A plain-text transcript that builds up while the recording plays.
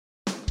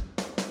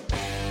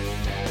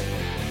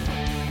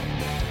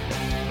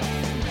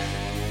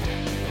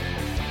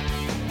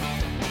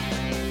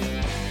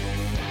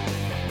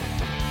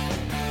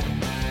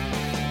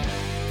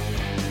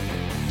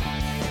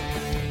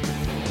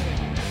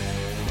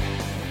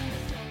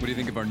What do you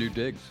think of our new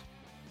digs?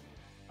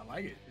 I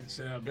like it.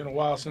 It's been a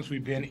while since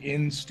we've been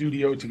in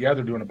studio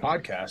together doing a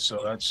podcast.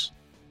 So that's,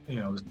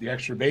 the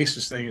extra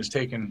basis thing has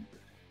taken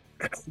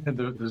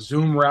the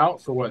Zoom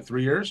route for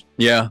 3 years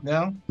Yeah.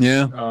 now.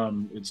 Yeah.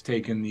 It's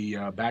taken the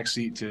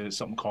backseat to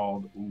something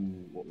called,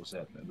 what was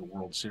that? The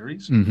World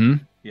Series.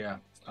 Mm-hmm. Yeah.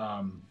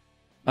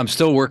 I'm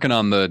still working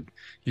on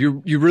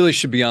you really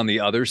should be on the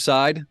other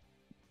side.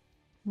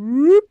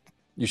 Whoop.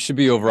 You should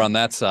be over on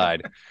that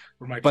side.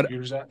 Where my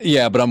computer's at?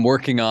 Yeah, but I'm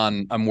working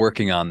on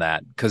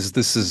that because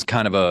this is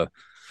kind of a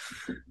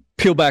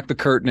peel back the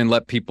curtain and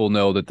let people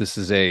know that this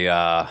is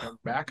a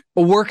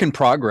work in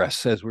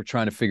progress as we're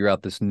trying to figure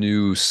out this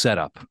new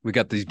setup. We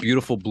got these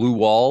beautiful blue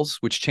walls,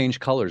 which change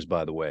colors,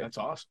 by the way. That's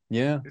awesome.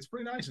 Yeah, it's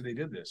pretty nice that they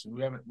did this.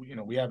 We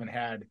haven't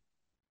had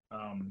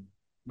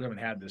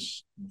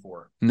this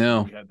before.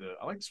 No,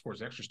 I like the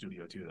Sports Extra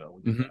studio too,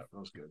 though. That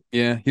was good.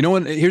 Yeah, you know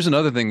what? Here's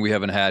another thing we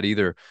haven't had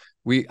either.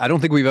 I don't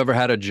think we've ever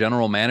had a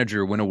general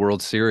manager win a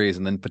World Series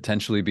and then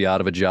potentially be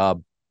out of a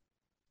job.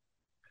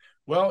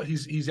 Well,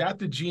 he's at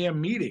the GM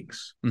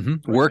meetings,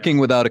 working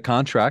without a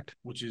contract.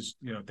 Which is,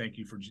 thank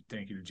you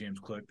to James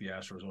Click, the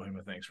Astros owe him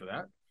a thanks for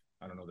that.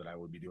 I don't know that I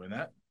would be doing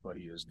that, but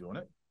he is doing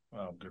it.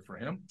 Good for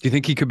him. Do you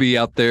think he could be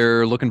out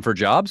there looking for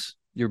jobs?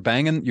 You're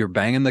banging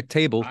the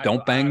table.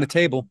 Don't bang the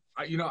table.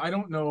 I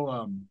don't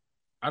know.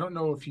 I don't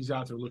know if he's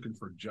out there looking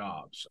for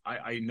jobs.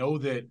 I know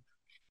that.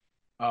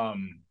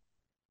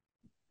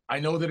 I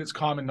know that it's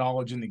common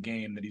knowledge in the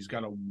game that he's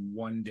got a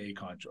 1-day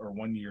contract or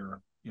 1 year,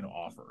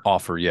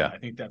 offer. Yeah. I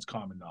think that's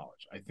common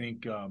knowledge. I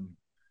think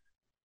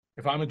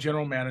if I'm a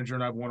general manager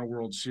and I've won a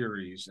World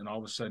Series and all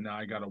of a sudden now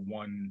I got a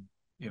 1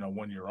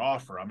 year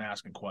offer, I'm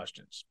asking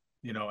questions,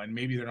 and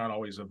maybe they're not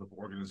always of the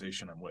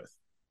organization I'm with.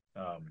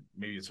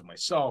 Maybe it's of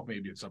myself,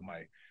 maybe it's of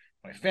my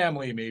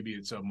family, maybe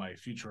it's of my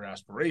future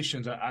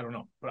aspirations. I don't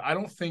know, but I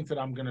don't think that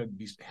I'm going to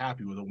be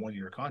happy with a 1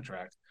 year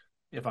contract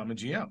if I'm a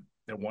GM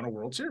that won a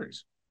World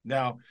Series.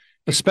 Now,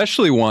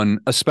 especially one,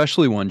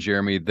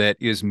 Jeremy, that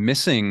is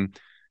missing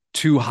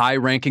 2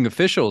 high-ranking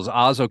officials.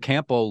 Oz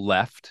Ocampo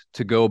left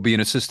to go be an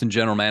assistant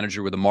general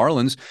manager with the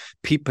Marlins.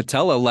 Pete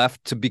Patella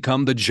left to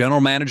become the general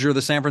manager of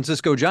the San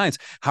Francisco Giants.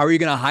 How are you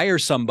going to hire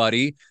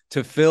somebody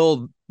to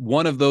fill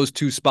one of those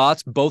 2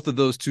 spots, both of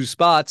those 2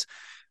 spots?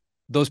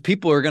 Those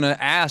people are going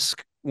to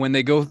ask when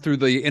they go through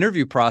the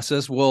interview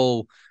process,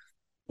 well,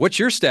 what's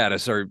your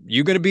status? Are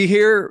you going to be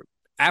here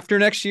after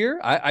next year?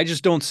 I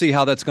just don't see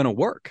how that's going to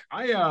work.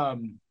 I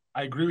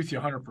agree with you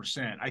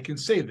 100%. I can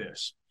say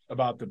this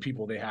about the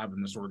people they have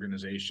in this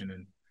organization,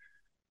 and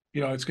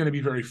it's going to be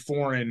very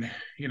foreign.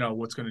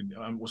 What's going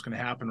to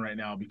happen right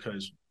now,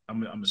 because I'm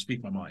going to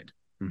speak my mind.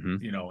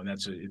 And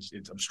that's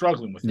I'm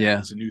struggling with that. Yeah.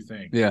 It's a new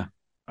thing. Yeah.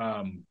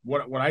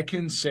 What I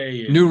can say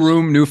is new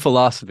room, new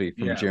philosophy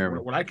from Jeremy.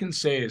 What I can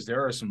say is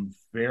there are some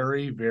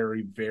very,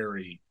 very,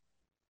 very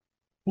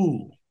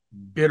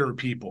bitter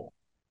people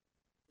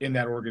in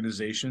that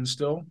organization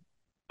still,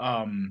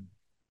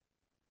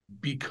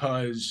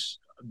 because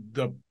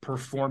the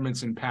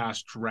performance in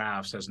past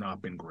drafts has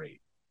not been great.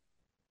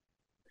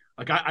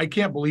 Like I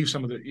can't believe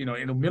some of the,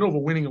 in the middle of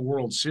winning a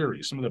World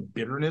Series, some of the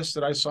bitterness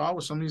that I saw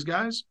with some of these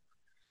guys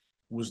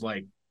was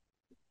like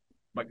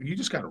you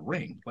just got a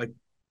ring. Like,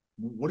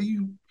 what do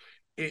you?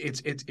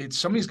 It's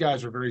some of these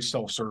guys are very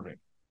self-serving.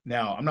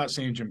 Now, I'm not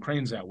saying Jim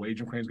Crane's that way.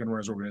 Jim Crane's going to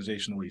run his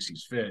organization the way he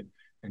sees fit,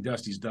 and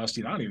Dusty's Dusty.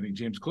 And I don't even think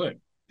James Click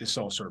is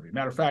self-serving.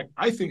 Matter of fact,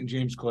 I think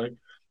James Click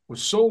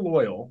was so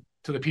loyal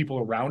to the people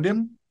around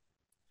him,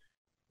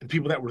 the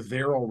people that were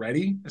there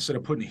already, instead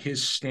of putting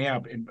his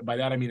stamp, and by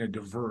that I mean a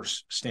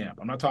diverse stamp.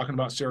 I'm not talking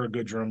about Sarah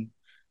Goodrum,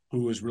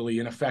 who was really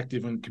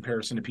ineffective in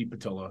comparison to Pete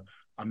Patilla.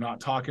 I'm not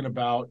talking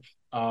about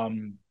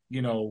Andrew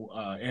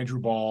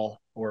Ball,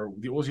 or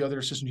what was the other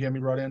assistant GM he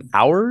brought in?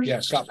 Powers? Yeah,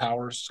 Scott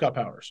Powers,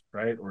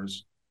 right? Or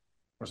is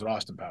it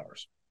Austin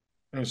Powers?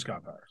 I think it was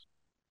Scott Powers.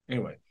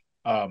 Anyway,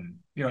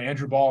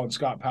 Andrew Ball and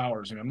Scott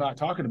Powers, and I'm not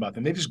talking about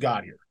them. They just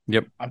got here.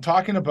 Yep. I'm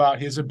talking about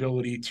his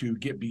ability to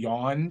get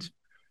beyond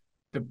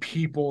the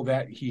people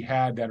that he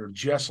had that are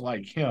just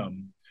like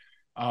him,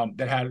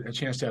 that had a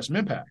chance to have some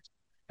impact.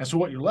 And so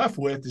what you're left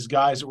with is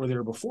guys that were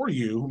there before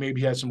you who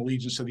maybe had some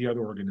allegiance to the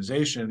other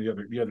organization, the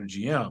other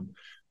GM,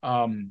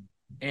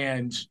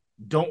 and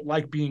don't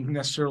like being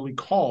necessarily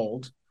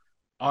called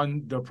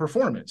on the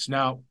performance.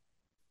 Now,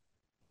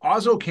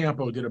 Oz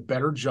Ocampo did a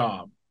better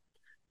job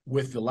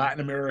with the Latin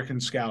American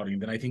scouting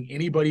than I think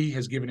anybody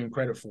has given him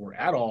credit for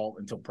at all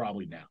until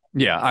probably now.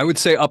 Yeah, I would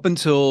say up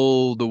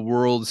until the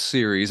World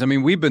Series. I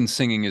mean, we've been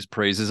singing his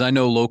praises. I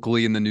know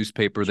locally in the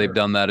newspaper they've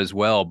done that as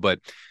well. But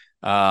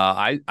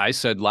I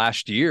said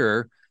last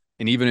year,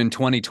 and even in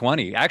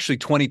 2020, actually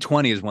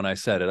 2020 is when I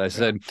said it. I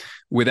said,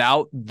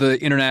 without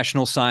the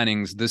international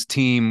signings, this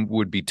team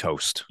would be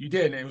toast. You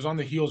did, and it was on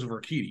the heels of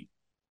Urquidy,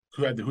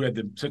 who had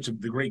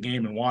the great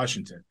game in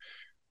Washington.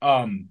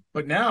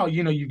 But now,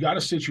 you've got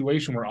a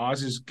situation where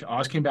Oz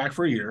came back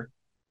for a year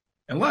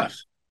and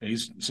left. And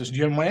he's assistant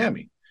GM in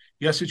Miami.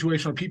 You got a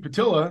situation where Pete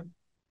Patilla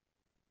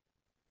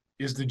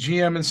is the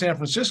GM in San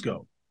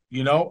Francisco.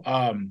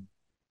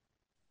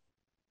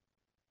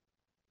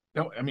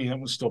 No, I mean, that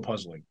was still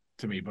puzzling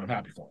to me, but I'm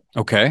happy for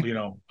him. Okay.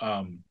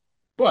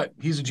 But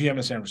he's a GM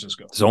in San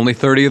Francisco. There's only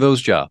 30 of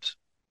those jobs.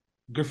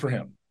 Good for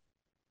him.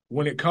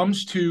 When it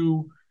comes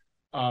to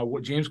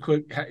what James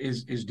Click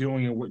is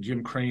doing and what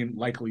Jim Crane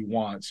likely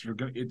wants,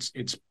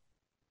 it's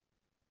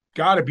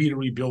got to be to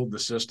rebuild the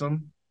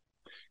system.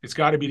 It's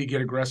got to be to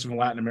get aggressive in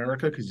Latin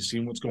America because you've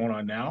seen what's going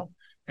on now,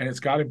 and it's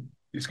got to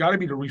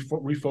be to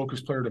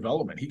refocus player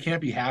development. He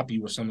can't be happy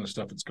with some of the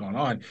stuff that's going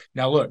on.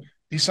 Now, look,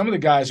 some of the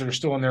guys that are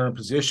still in their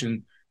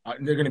position,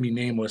 they're going to be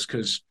nameless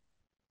because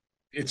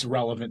it's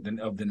relevant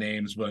of the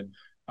names, but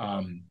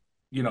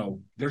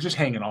they're just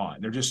hanging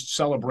on. They're just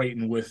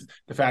celebrating with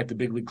the fact the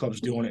big league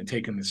club's doing it and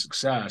taking the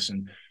success.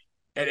 And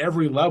at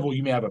every level,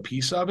 you may have a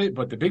piece of it,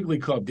 but the big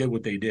league club did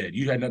what they did.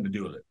 You had nothing to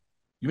do with it.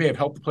 You may have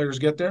helped the players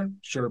get there,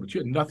 sure, but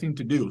you had nothing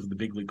to do with what the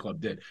big league club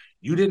did.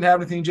 You didn't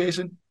have anything,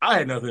 Jason. I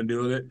had nothing to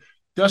do with it.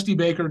 Dusty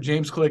Baker,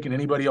 James Click, and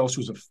anybody else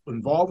who's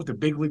involved with the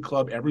big league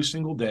club every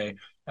single day.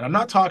 And I'm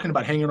not talking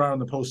about hanging around in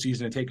the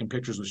postseason and taking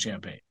pictures with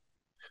champagne.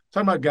 I'm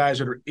talking about guys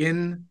that are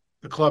in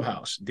the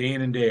clubhouse day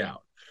in and day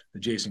out. The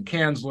Jason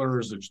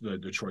Kanslers,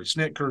 the Troy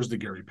Snitkers, the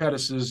Gary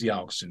Pettises, the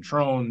Alex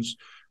Cintrones.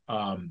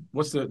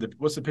 What's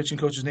the pitching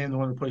coach's name? The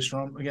one that plays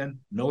Strom again?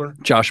 Miller?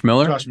 Josh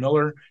Miller. Josh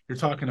Miller. You're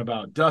talking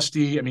about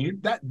Dusty. I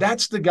mean,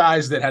 that's the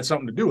guys that had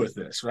something to do with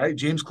this, right?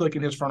 James Click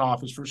in his front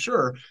office for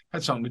sure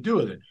had something to do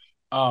with it.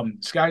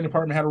 Scouting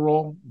department had a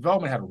role.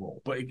 Development had a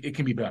role, but it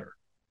can be better.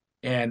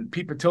 And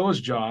Pete Patilla's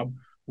job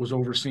was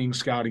overseeing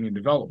scouting and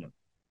development.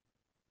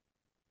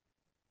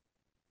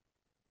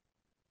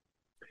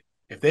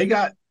 If they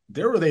got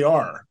there where they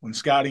are when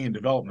scouting and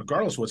development,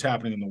 regardless of what's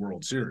happening in the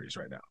World Series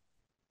right now,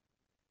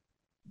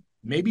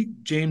 maybe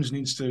James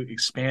needs to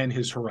expand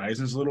his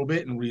horizons a little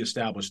bit and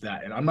reestablish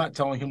that. And I'm not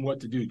telling him what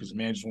to do because the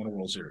man just won a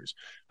World Series.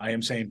 I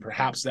am saying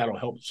perhaps that'll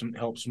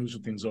help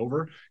smooth things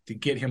over to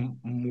get him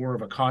more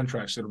of a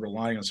contract instead of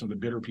relying on some of the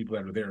bitter people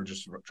that are there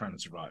just trying to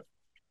survive.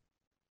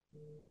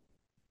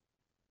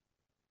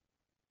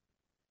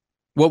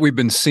 What we've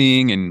been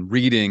seeing and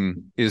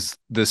reading is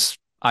this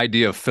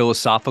idea of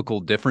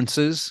philosophical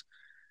differences.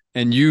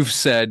 And you've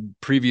said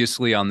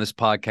previously on this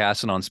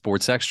podcast and on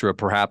Sports Extra,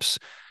 perhaps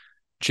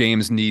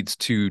James needs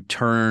to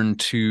turn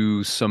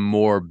to some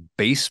more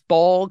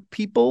baseball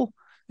people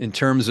in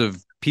terms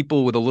of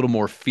people with a little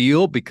more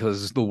feel,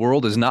 because the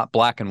world is not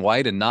black and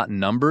white and not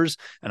numbers.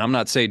 And I'm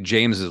not saying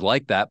James is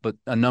like that, but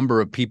a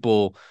number of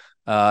people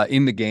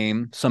in the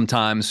game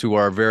sometimes who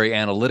are very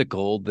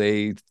analytical,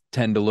 they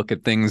tend to look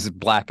at things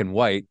black and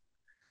white.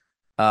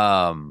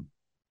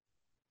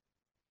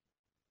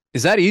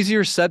 Is that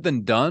easier said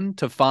than done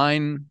to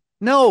find?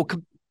 No,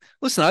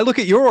 listen, I look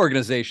at your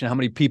organization, how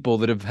many people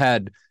that have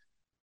had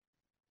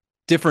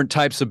different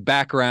types of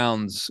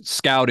backgrounds,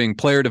 scouting,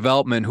 player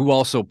development, who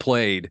also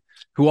played,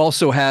 who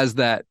also have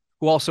that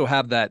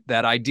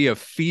idea of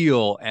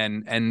feel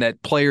and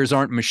that players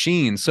aren't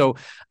machines. So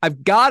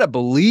I've got to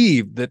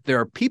believe that there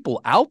are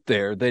people out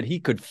there that he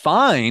could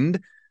find,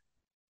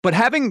 but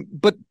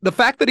the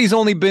fact that he's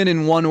only been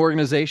in one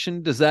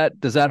organization, does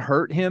that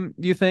hurt him,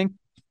 do you think?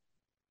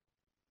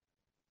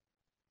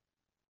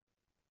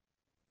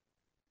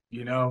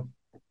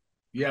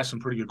 You ask some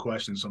pretty good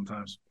questions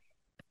sometimes.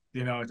 I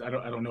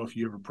don't know if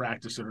you ever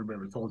practiced it or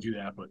ever told you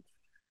that, but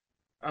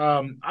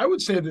I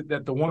would say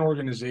that the one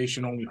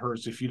organization only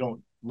hurts if you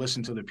don't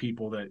listen to the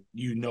people that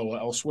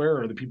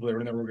elsewhere or the people that are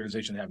in that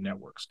organization that have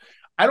networks.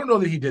 I don't know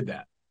that he did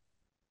that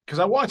because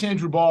I watched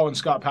Andrew Ball and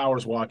Scott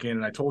Powers walk in,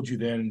 and I told you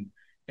then.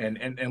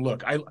 And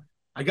look,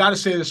 I got to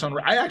say this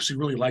I actually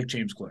really like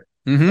James Click.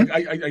 Mm-hmm.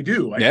 I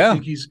do. I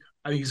think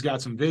he's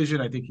got some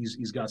vision. I think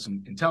he's got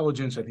some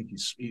intelligence. I think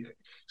he's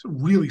a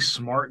really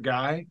smart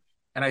guy.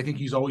 And I think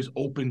he's always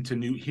open to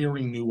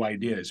hearing new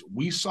ideas.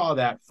 We saw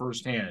that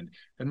firsthand.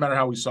 Doesn't matter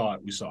how we saw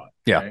it, we saw it.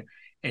 Yeah. Okay?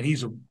 And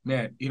he's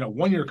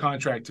 1-year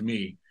contract to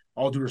me,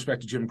 all due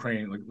respect to Jim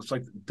Crane, it's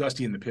like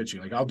Dusty in the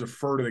pitching. Like, I'll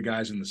defer to the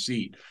guys in the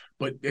seat,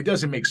 but it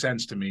doesn't make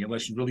sense to me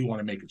unless you really want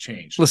to make a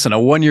change. Listen, a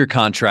 1-year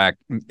contract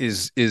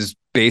is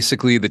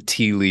basically the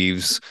tea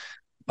leaves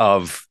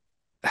of,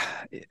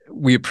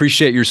 we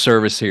appreciate your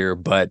service here,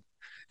 but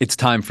it's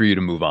time for you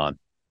to move on.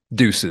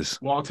 Deuces.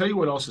 Well, I'll tell you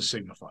what else it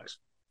signifies.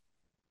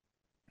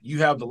 You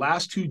have the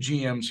last two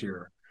GMs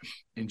here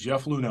in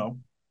Jeff Luhnow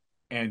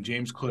and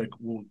James Click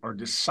are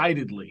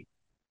decidedly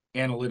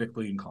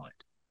analytically inclined.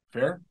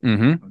 Fair?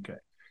 Mm-hmm. Okay.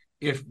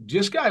 If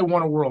this guy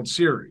won a World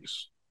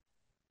Series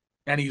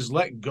and he's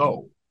let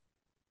go,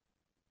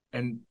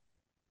 and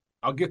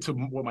I'll get to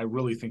what I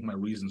really think my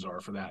reasons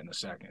are for that in a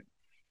second,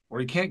 or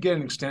he can't get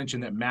an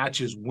extension that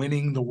matches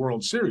winning the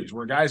World Series,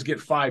 where guys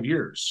get 5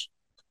 years.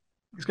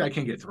 This guy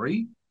can't get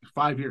 3,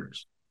 5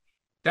 years.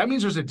 That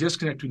means there's a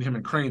disconnect between him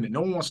and Crane that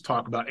no one wants to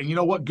talk about. And you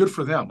know what? Good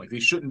for them. Like, they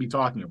shouldn't be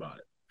talking about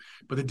it.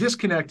 But the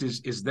disconnect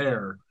is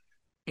there.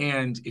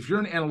 And if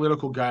you're an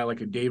analytical guy like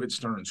a David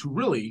Stearns, who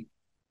really,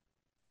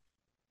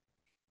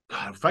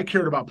 God, if I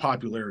cared about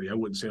popularity, I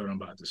wouldn't say what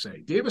I'm about to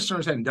say. David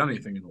Stearns hadn't done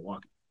anything in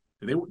Milwaukee.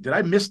 Did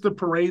I miss the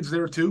parades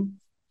there too?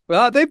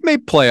 Well, they've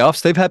made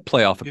playoffs. They've had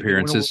playoff Did they win a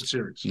World appearances.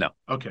 Series? No.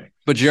 Okay.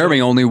 But Jeremy,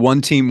 only one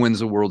team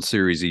wins a World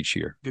Series each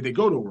year. Did they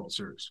go to a World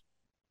Series?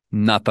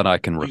 Not that I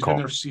can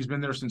recall. He's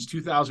been there since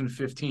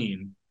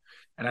 2015.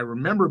 And I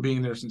remember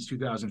being there since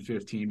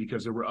 2015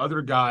 because there were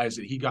other guys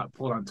that he got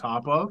put on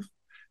top of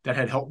that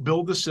had helped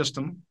build the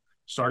system,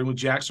 starting with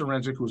Jack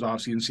Sorensic, who was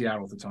obviously in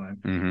Seattle at the time.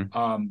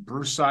 Mm-hmm.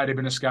 Bruce Side had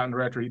been a scouting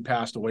director. He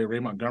passed away. Ray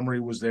Montgomery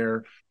was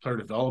there. Player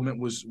development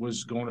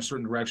was going a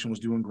certain direction, was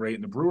doing great.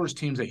 And the Brewers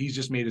teams that he's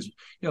just made his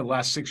the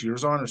last 6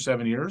 years on or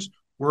 7 years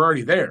were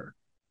already there.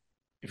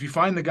 If you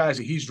find the guys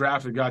that he's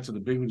drafted, got to the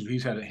big leagues,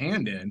 he's had a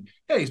hand in,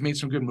 he's made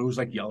some good moves,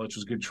 like Yelich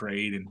was a good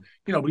trade. And,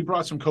 we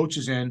brought some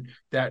coaches in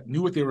that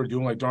knew what they were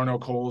doing, like Darnell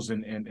Coles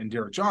and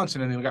Derek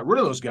Johnson. And then we got rid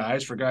of those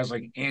guys for guys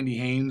like Andy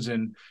Haynes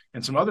and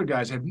some other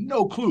guys have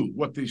no clue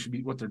what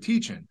they're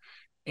teaching.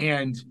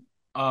 And,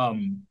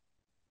 when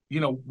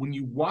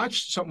you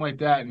watch something like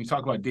that and you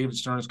talk about David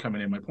Stearns coming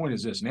in, my point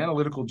is this: an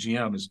analytical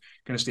GM is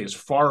going to stay as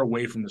far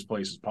away from this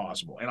place as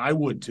possible. And I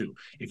would too.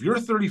 If you're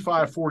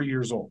 35, 40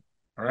 years old,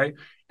 all right,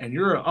 and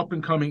you're an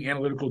up-and-coming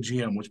analytical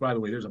GM, which, by the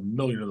way, there's a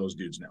million of those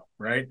dudes now,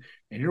 right?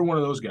 And you're one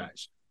of those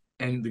guys.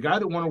 And the guy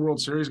that won a World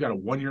Series got a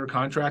 1-year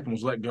contract and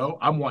was let go.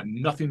 I want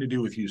nothing to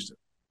do with Houston.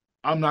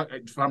 I'm not –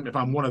 if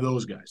I'm one of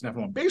those guys. Now, if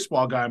I'm a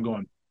baseball guy, I'm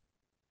going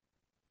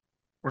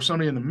 – or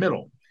somebody in the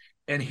middle.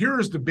 And here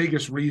is the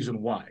biggest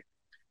reason why.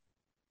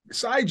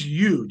 Besides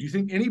you, do you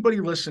think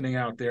anybody listening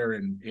out there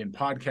in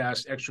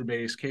podcast, Extra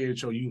Base,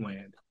 KHOU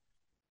land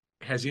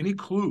has any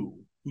clue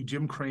who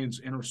Jim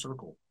Crane's inner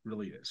circle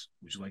really is?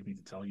 Would you like me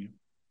to tell you?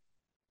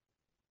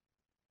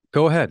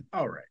 Go ahead.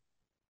 All right.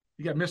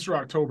 You got Mr.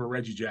 October,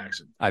 Reggie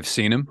Jackson. I've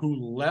seen him.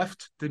 Who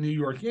left the New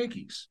York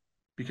Yankees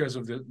because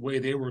of the way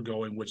they were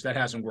going, which that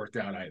hasn't worked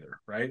out either,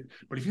 right?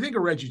 But if you think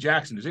of Reggie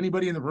Jackson, does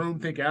anybody in the room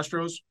think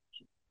Astros?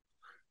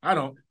 I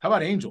don't. How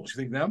about Angels?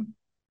 You think them?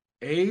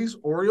 A's,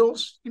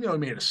 Orioles? He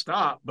made a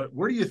stop, but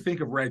where do you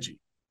think of Reggie?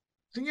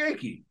 He's a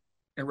Yankee.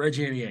 And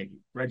Reggie ain't a Yankee.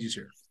 Reggie's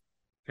here.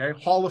 Okay?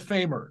 Hall of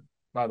Famer,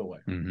 by the way.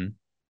 Mm-hmm.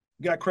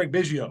 You got Craig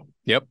Biggio.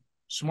 Yep.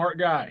 Smart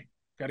guy.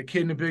 Got a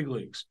kid in the big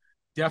leagues.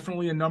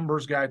 Definitely a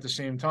numbers guy at the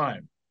same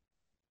time.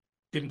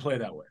 Didn't play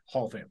that way.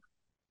 Hall of Famer.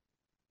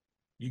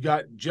 You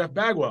got Jeff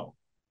Bagwell,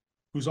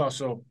 who's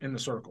also in the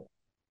circle.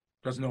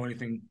 Doesn't own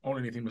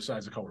anything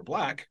besides the color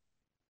black.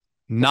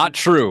 Not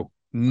true.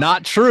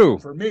 Not true.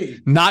 For me.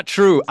 Not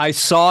true. I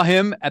saw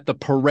him at the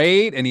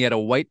parade, and he had a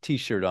white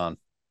T-shirt on.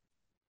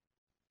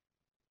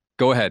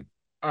 Go ahead.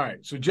 All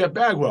right. So Jeff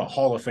Bagwell,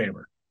 Hall of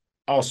Famer,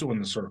 also in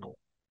the circle.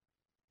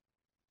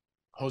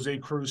 Jose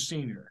Cruz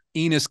Sr.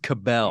 Enos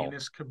Cabell.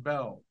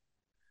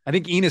 I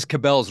think Enos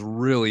Cabell's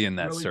really in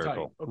that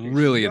circle. Okay,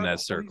 really in that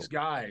circle. These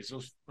guys,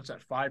 what's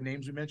that, 5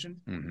 names we mentioned?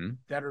 Mm-hmm.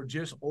 That are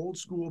just old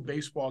school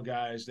baseball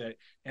guys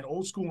and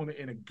old school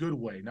in a good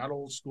way, not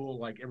old school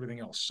like everything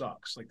else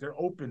sucks. Like they're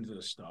open to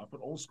this stuff, but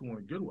old school in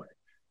a good way.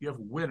 You have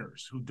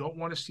winners who don't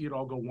want to see it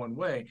all go one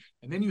way.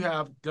 And then you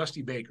have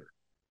Dusty Baker,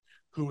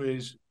 who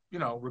is,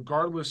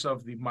 regardless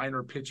of the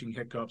minor pitching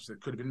hiccups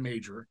that could have been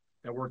major,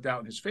 that worked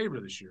out in his favor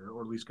this year,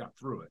 or at least got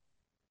through it.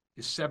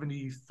 Is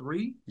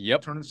 73.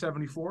 Yep. Turning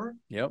 74.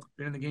 Yep.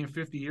 Been in the game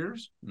 50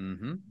 years.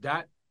 Mm-hmm.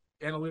 That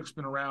analytics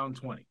been around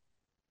 20.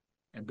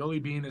 And Billy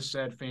Beane has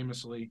said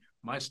famously,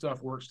 my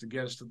stuff works to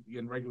get us to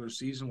in regular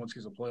season. Once it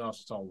gets to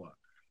playoffs, it's all luck.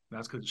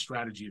 That's because it's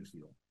strategy and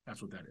field.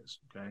 That's what that is.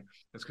 Okay.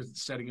 That's because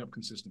it's setting up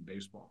consistent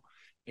baseball.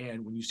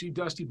 And when you see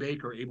Dusty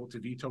Baker able to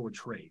veto a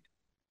trade,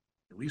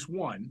 at least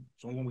one,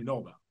 it's the only one we know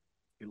about,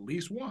 at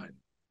least one,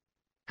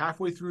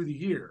 halfway through the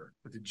year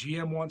that the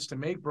GM wants to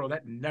make, bro,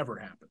 that never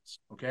happens,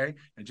 okay?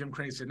 And Jim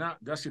Crane said, nah,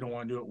 Dusty don't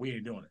want to do it. We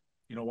ain't doing it.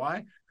 You know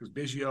why? Because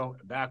Biggio,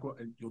 Bagwell,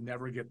 you'll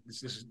never get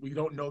this. We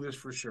don't know this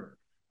for sure.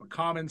 But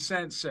common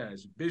sense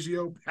says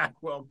Biggio,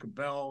 Bagwell,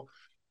 Cabell,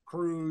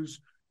 Cruz,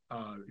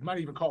 you might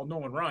even call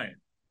Nolan Ryan.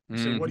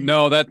 Say,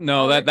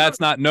 that's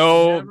not,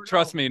 no,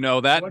 trust me,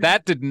 no,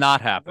 that did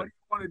not happen.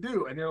 What do you want to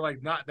do? And they're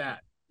like, not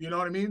that. You know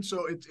what I mean?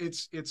 So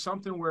it's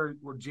something where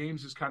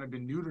James has kind of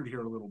been neutered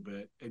here a little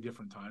bit at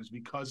different times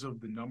because of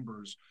the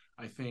numbers,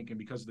 I think, and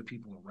because of the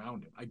people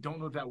around him. I don't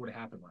know if that would have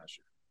happened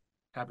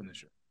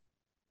this year.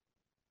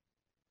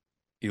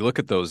 You look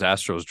at those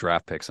Astros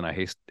draft picks, and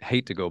I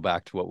hate to go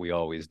back to what we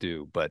always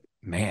do, but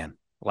man,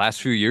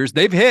 last few years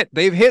they've hit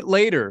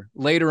later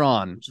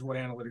on. Which is what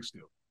analytics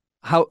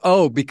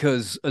do.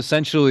 Because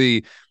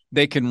essentially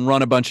they can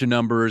run a bunch of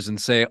numbers and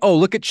say, oh,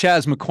 look at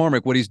Chas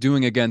McCormick, what he's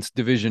doing against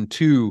Division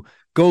II.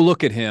 Go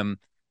look at him.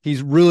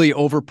 He's really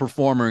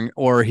overperforming,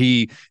 or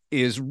he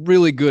is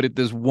really good at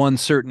this one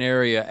certain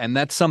area. And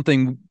that's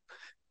something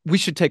we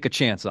should take a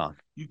chance on.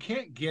 You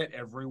can't get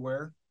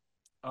everywhere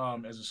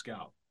as a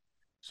scout.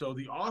 So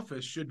the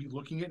office should be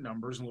looking at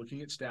numbers and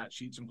looking at stat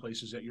sheets in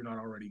places that you're not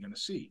already going to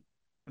see.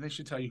 And they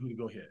should tell you who to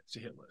go hit. It's a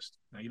hit list.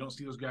 Now, you don't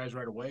see those guys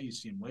right away. You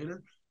see them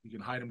later. You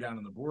can hide them down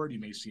on the board. You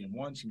may see them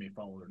once. You may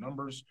follow their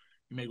numbers.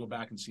 You may go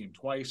back and see them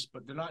twice,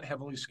 but they're not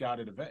heavily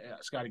scouted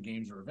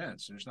games or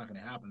events. They're just not going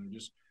to happen. They're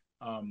just,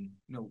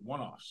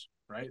 one-offs,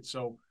 right?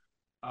 So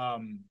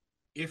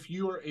if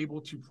you are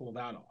able to pull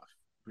that off,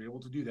 If you're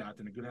able to do that,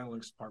 then a good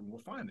analytics department will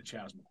find the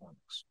Chas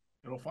McCormicks.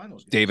 It'll find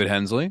those guys. David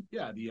Hensley.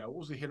 Yeah, what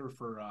was the hitter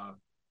for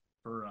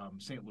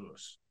St.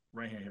 Louis?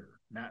 Right-hand hitter,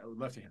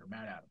 left-hand hitter,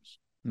 Matt Adams.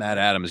 Matt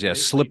Adams,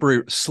 yes.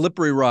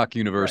 Slippery Rock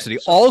University.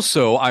 Right, so,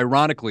 also,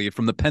 ironically,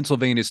 from the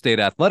Pennsylvania State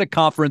Athletic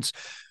Conference,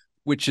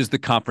 which is the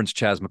conference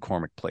Chas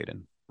McCormick played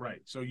in. Right.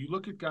 So you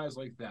look at guys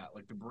like that,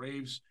 like the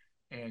Braves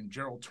and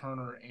Gerald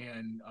Turner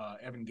and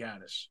Evan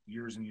Gattis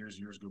years and years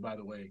and years ago. By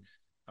the way,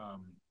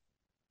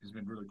 has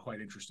been really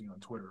quite interesting on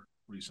Twitter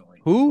recently.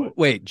 Who?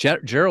 Wait,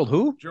 Gerald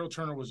who? Gerald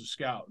Turner was a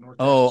scout.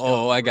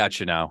 I got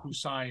you now. Who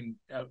signed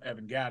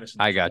Evan Gattis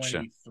in I got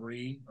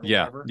 23 or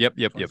yeah. whatever. Yep.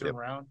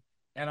 Round.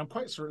 And I'm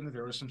quite certain that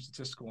there was some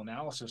statistical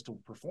analysis to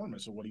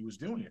performance of what he was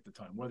doing at the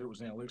time, whether it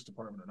was an analytics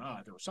department or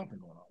not. There was something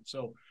going on.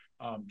 So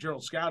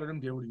Gerald scouted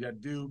him, did what he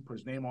had to do, put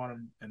his name on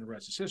him, and the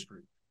rest is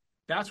history.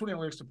 That's what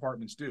analytics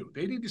departments do.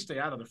 They need to stay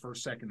out of the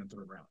first, second, and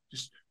third round.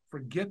 Just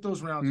forget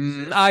those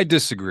rounds. I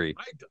disagree.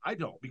 I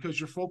don't, because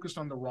you're focused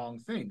on the wrong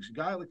things. A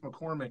guy like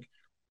McCormick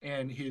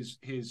and his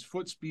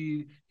foot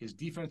speed, his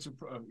defensive,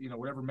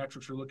 whatever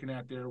metrics you're looking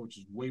at there, which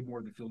is way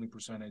more than fielding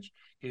percentage,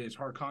 his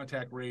hard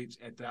contact rates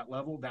at that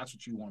level, that's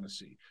what you want to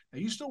see. Now,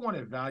 you still want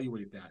to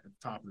evaluate that at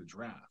the top of the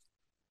draft.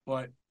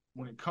 But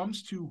when it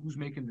comes to who's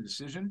making the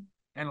decision,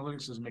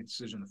 analytics doesn't make the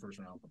decision in the first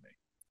round for me.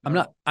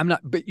 No. I'm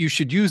not, but you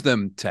should use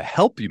them to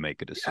help you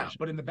make a decision. Yeah,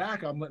 but in the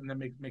back, I'm letting them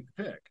make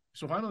the pick.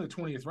 So if I'm in the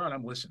 20th round,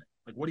 I'm listening.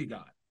 Like, what do you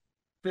got?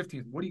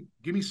 15th,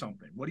 give me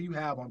something. What do you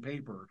have on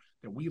paper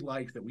that we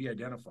like, that we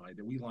identified,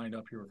 that we lined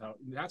up here without?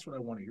 That's what I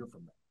want to hear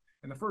from them.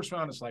 In the first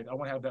round, it's like, I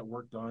want to have that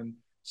work done.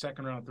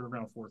 Second round, third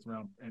round, fourth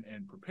round,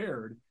 and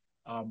prepared.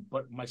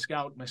 But my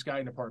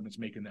scouting department's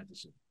making that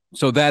decision.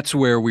 So that's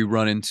where we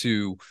run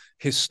into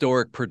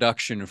historic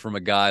production from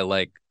a guy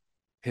like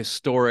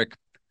historic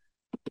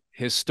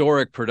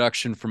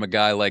production from a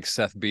guy like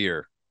Seth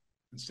Beer.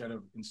 Instead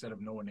of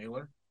Noah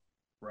Naylor.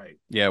 Right.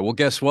 Yeah. Well,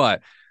 guess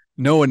what?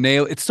 Noah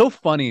Naylor. It's so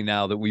funny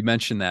now that we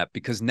mentioned that,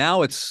 because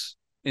now it's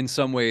in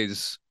some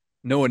ways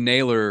Noah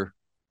Naylor,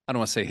 I don't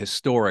want to say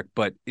historic,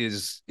 but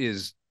is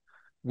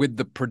with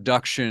the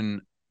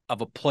production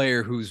of a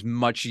player who's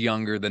much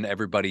younger than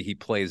everybody he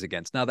plays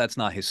against. Now, that's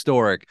not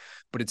historic,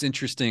 but it's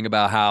interesting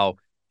about how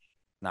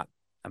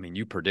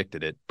you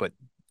predicted it, but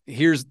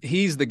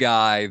he's the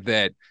guy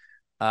that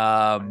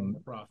the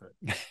prophet.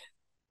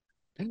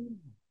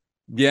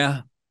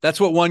 Yeah, that's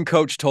what one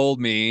coach told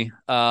me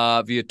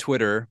via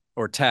Twitter,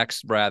 or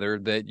text rather,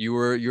 that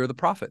you're the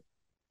prophet,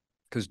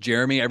 because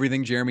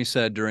everything Jeremy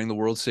said during the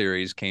World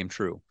Series came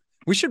true.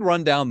 We should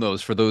run down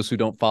those for those who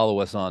don't follow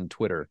us on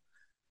Twitter.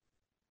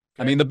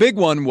 Okay. I mean, the big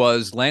one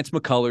was Lance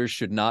McCullers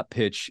should not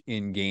pitch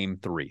in Game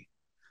 3,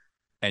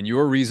 and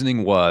your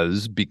reasoning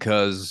was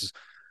because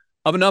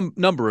of a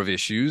number of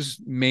issues,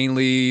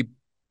 mainly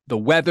the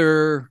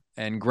weather.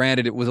 And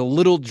granted, it was a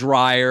little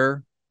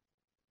drier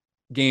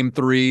Game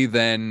 3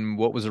 than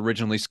what was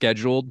originally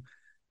scheduled,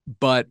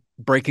 but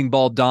breaking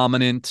ball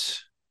dominant.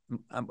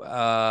 And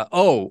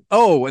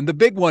the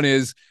big one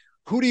is,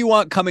 who do you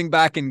want coming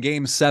back in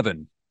Game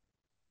 7?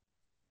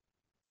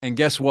 And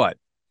guess what?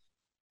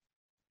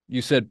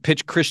 You said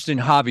pitch Christian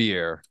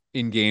Javier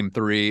in Game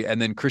 3,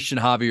 and then Christian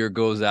Javier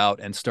goes out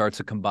and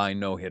starts a combined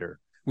no-hitter,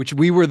 which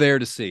we were there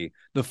to see.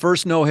 The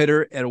first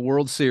no-hitter at a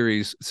World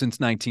Series since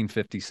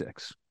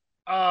 1956.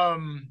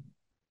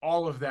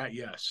 All of that,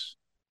 yes.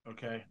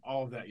 Okay,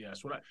 all of that,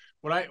 yes.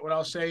 What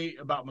I'll say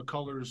about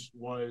McCullers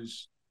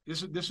was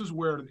this is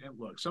where,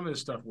 look, some of this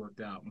stuff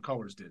worked out.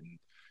 McCullers didn't.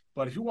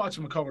 But if you watch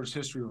McCullers'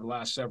 history over the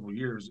last several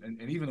years,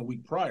 and even a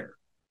week prior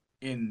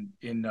in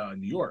New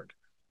York,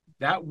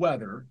 that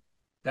weather,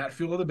 that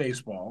feel of the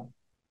baseball,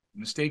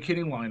 mistake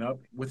hitting lineup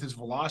with his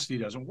velocity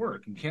doesn't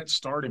work. You can't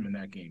start him in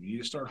that game. You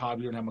need to start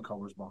Javier and have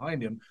McCullers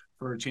behind him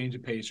for a change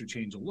of pace or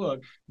change of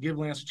look, give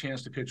Lance a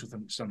chance to pitch with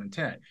some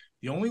intent.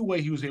 The only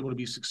way he was able to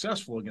be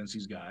successful against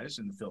these guys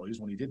in the Phillies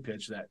when he did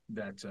pitch that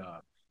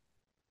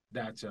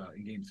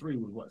in Game 3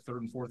 was what,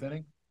 third and fourth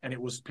inning, and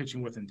it was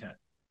pitching with intent.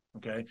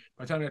 Okay,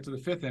 by the time he got to the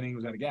fifth inning, he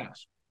was out of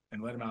gas,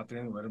 and let him out there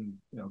and let him,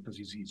 because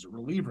he's a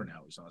reliever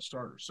now, he's not a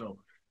starter. So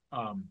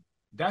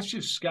that's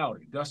just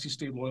scouting. Dusty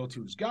stayed loyal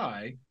to his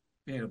guy.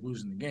 They ended up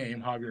losing the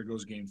game. Javier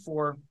goes Game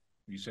 4.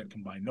 You said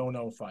combined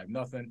no-no,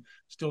 5-0.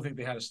 Still think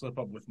they had a slip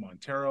up with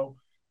Montero,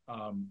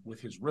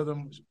 with his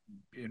rhythm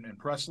and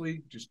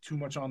Presley, just too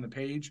much on the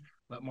page.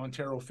 Let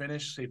Montero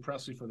finish, save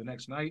Presley for the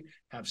next night.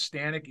 Have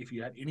Stanek, if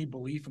you had any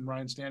belief in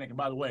Ryan Stanek. And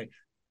by the way,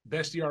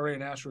 best ERA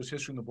in Astros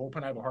history in the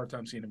bullpen. I have a hard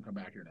time seeing him come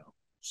back here now.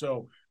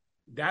 So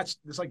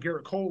it's like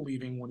Garrett Cole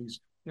leaving when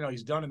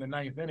he's done in the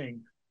ninth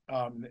inning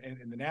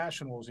in the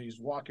Nationals. He's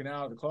walking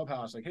out of the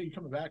clubhouse like, hey, you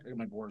coming back? I got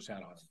my Boris hat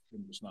on.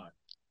 I'm just not.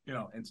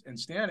 And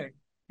Stanek,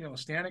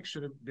 Stanek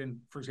should have been,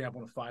 for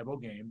example, in a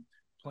 5-0 game,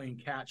 playing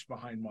catch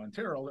behind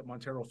Montero, let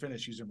Montero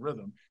finish, he's in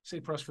rhythm,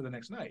 save Press for the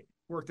next night.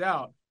 Worked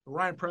out. But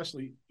Ryan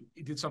Presley,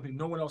 he did something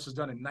no one else has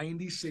done in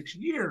 96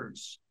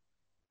 years.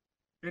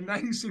 In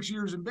 96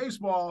 years in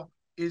baseball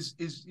is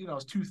it's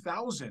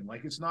 2000.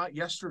 Like, it's not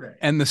yesterday.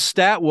 And the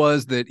stat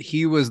was that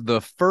he was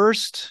the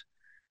first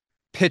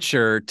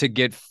pitcher to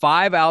get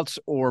 5 outs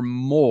or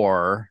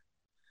more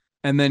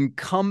and then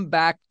come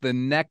back the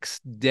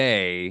next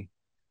day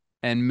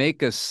and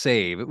make a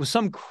save. It was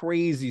some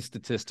crazy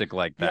statistic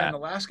like that. Yeah, and the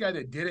last guy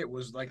that did it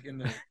was like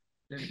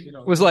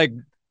was like,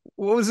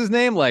 what was his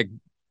name? Like,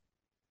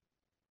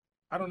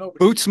 I don't know.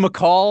 Boots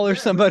McCall or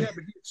somebody? But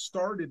he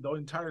started the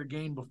entire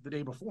game the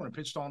day before and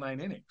pitched all 9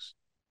 innings.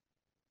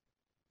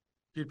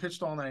 He had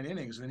pitched all 9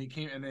 innings, and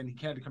then he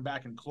had to come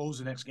back and close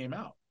the next game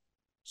out.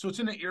 So it's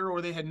in an era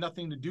where they had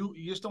nothing to do.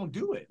 You just don't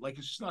do it. Like,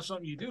 it's just not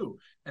something you do.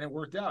 And it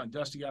worked out, and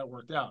Dusty got it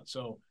worked out.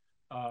 So,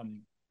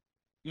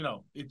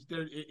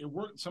 it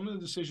worked. Some of the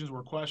decisions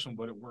were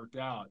questionable, but it worked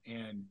out.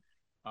 And,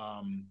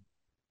 I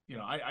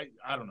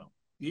don't know.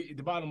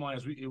 The bottom line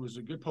is it was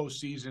a good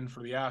postseason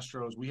for the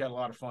Astros. We had a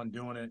lot of fun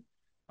doing it.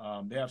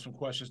 They have some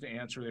questions to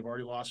answer. They've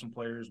already lost some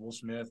players, Will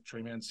Smith,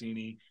 Trey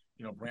Mancini.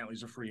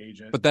 Brantley's a free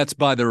agent. But that's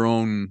by their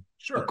own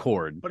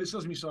accord. But it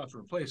doesn't mean you still have to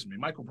replace him.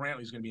 Michael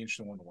Brantley's going to be an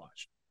interesting one to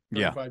watch.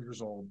 35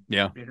 years old.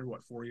 Yeah. Been here,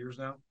 4 years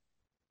now?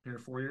 Been here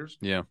 4 years?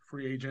 Yeah.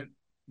 Free agent.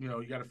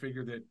 You got to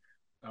figure that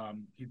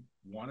he'd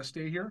want to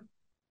stay here.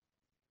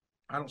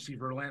 I don't see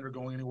Verlander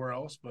going anywhere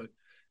else, but,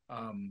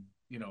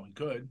 he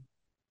could.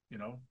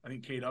 I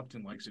think Kate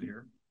Upton likes it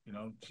here.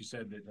 She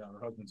said that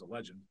her husband's a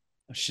legend.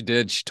 She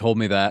did. She told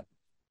me that.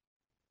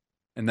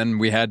 And then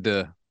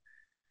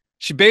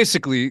she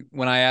basically,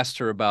 when I asked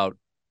her about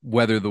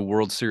whether the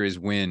World Series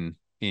win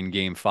in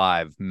Game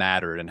 5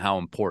 mattered and how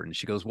important,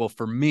 she goes, well,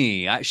 for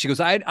me,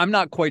 I'm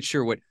not quite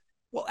sure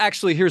well,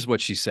 actually, here's what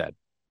she said.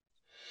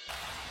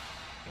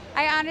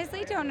 I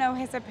honestly don't know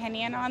his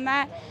opinion on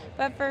that,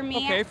 but for me.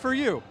 Okay, for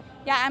you.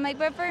 Yeah, I'm like,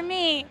 but for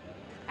me,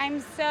 I'm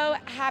so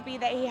happy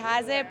that he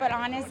has it, but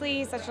honestly,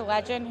 he's such a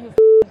legend, who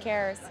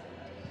cares?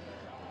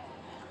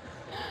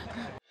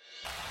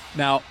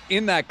 Now,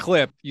 in that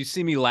clip, you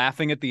see me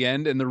laughing at the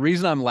end. And the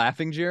reason I'm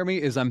laughing,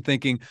 Jeremy, is I'm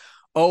thinking,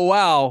 oh,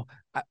 wow,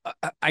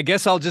 I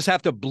guess I'll just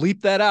have to bleep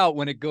that out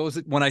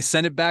when I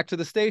send it back to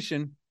the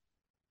station.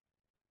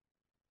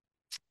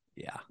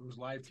 Yeah. It was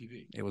live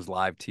TV. It was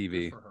live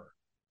TV. Good for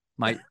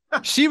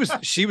her. She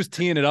was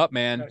teeing it up,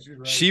 man. Yeah,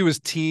 she was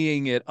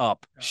teeing it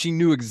up. Yeah. She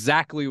knew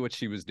exactly what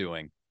she was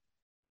doing.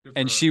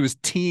 And she was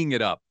teeing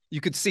it up.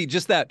 You could see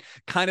just that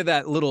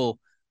little,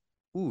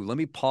 ooh, let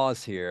me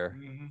pause here.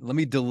 Mm-hmm. Let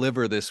me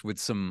deliver this with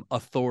some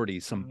authority,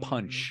 some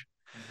punch.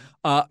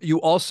 Mm-hmm. You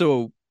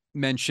also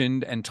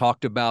mentioned and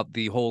talked about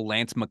the whole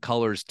Lance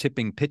McCullers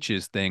tipping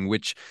pitches thing,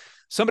 which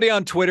somebody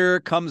on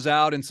Twitter comes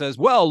out and says,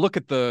 well, look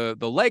at the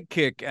leg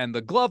kick and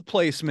the glove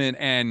placement.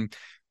 And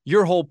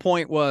your whole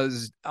point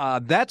was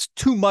that's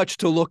too much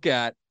to look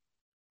at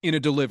in a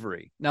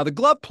delivery. Now, the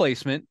glove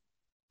placement,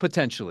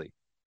 potentially.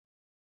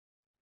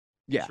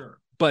 Yeah. Sure.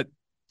 But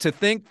to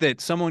think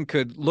that someone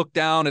could look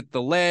down at the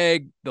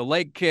leg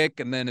kick,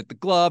 and then at the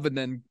glove, and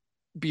then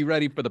be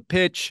ready for the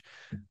pitch.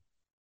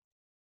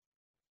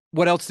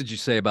 What else did you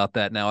say about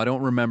that? Now, I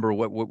don't remember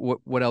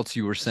what else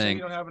you were saying.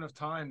 You don't have enough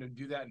time to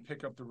do that and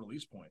pick up the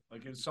release point.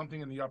 Like, it's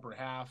something in the upper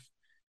half.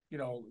 You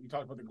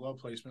talk about the glove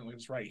placement, like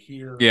it's right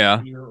here,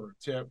 here, or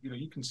tip.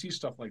 You can see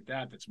stuff like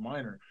that that's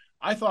minor.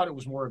 I thought it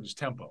was more of his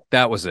tempo.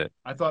 That was it.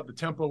 I thought the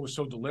tempo was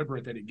so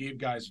deliberate that it gave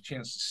guys a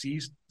chance to see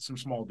some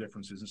small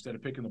differences instead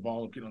of picking the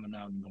ball up, getting on the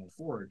mound, and going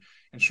forward.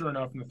 And sure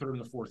enough, in the third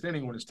and the fourth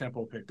inning, when his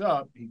tempo picked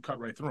up, he cut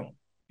right through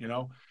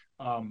him.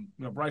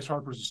 Bryce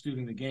Harper's a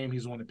student of the game.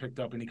 He's the one that picked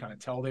up any kind of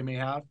tell they may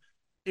have.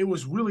 It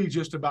was really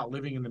just about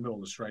living in the middle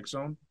of the strike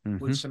zone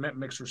with cement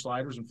mixer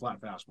sliders and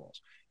flat fastballs.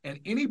 And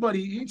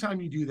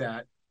anytime you do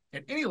that,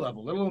 at any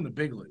level, let alone the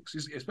big leagues,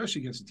 especially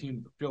against a team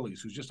like the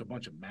Phillies, who's just a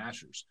bunch of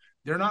mashers,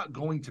 they're not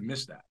going to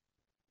miss that.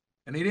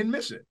 And they didn't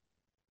miss it.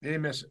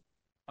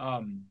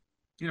 When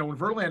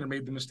Verlander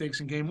made the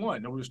mistakes in Game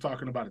 1, nobody was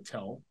talking about a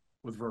tell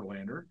with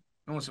Verlander.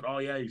 No one said, oh,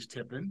 yeah, he's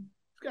tipping.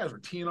 These guys were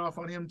teeing off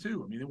on him,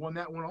 too. I mean, they won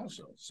that one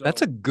also. So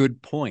that's a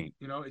good point.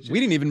 We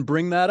didn't even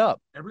bring that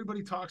up.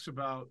 Everybody talks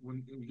about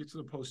when we get to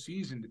the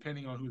postseason,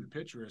 depending on who the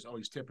pitcher is,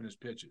 he's tipping his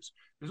pitches.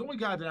 There's only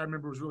guy that I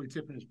remember was really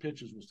tipping his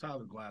pitches was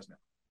Tyler Glasnow.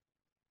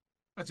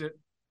 That's it,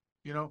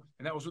 and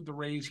that was with the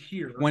Rays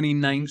here.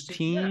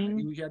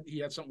 2019? Yeah, he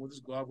had something with his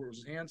glove where it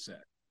was his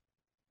handset,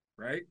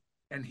 right?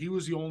 And he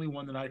was the only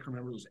one that I can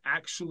remember was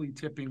actually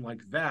tipping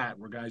like that,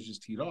 where guys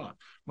just teed off.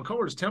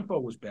 McCullers' tempo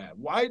was bad.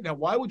 Why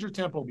would your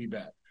tempo be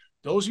bad?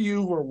 Those of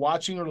you who are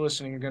watching or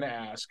listening are going to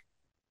ask,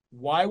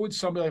 why would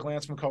somebody like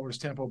Lance McCullers'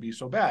 tempo be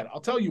so bad? I'll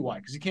tell you why,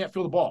 because he can't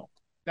feel the ball.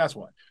 That's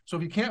why. So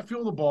if he can't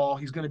feel the ball,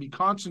 he's going to be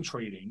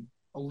concentrating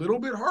a little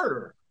bit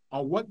harder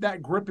on what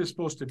that grip is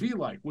supposed to be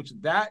like, which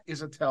that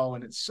is a tell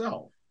in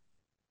itself.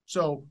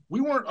 So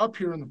we weren't up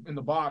here in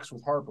the box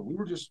with Harper. We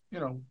were just,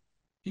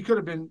 he could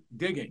have been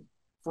digging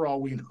for all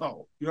we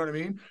know. You know what I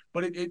mean?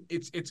 But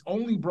it's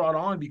only brought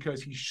on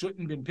because he shouldn't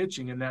have been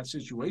pitching in that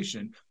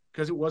situation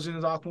because it wasn't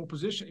his optimal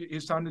position.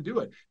 It's time to do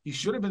it. He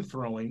should have been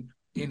throwing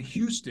in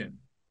Houston,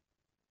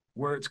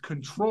 where it's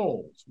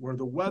controlled, where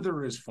the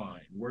weather is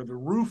fine, where the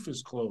roof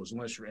is closed,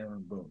 unless you're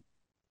Aaron Boone.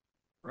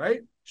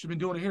 Right? Should have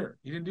been doing it here.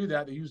 He didn't do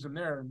that. They used him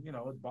there, and,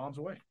 it bombs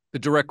away. The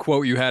direct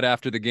quote you had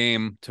after the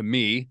game to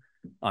me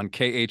on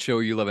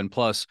KHOU 11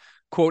 Plus.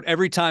 Quote,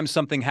 every time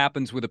something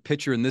happens with a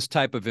pitcher in this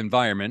type of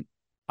environment,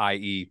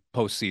 i.e.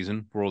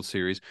 postseason, World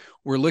Series,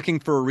 we're looking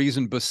for a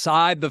reason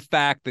beside the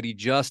fact that he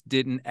just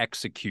didn't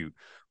execute.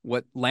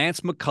 What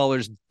Lance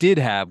McCullers did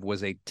have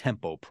was a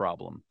tempo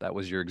problem. That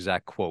was your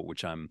exact quote,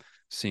 which I'm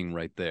seeing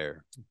right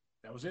there.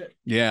 That was it.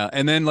 Yeah,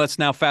 and then let's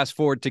now fast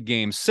forward to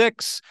Game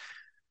 6.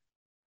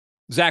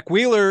 Zach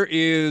Wheeler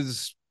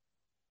is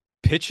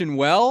pitching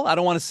well. I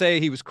don't want to say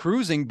he was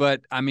cruising,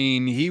 but I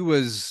mean, he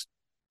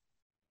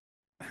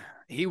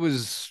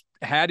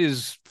had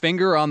his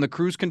finger on the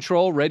cruise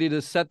control, ready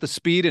to set the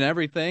speed and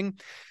everything,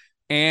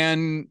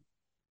 and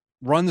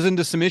runs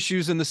into some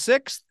issues in the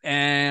 6th.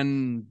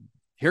 And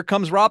here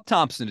comes Rob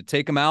Thompson to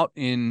take him out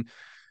and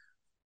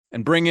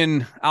bring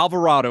in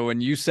Alvarado.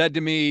 And you said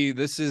to me,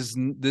 this is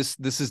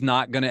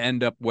not going to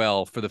end up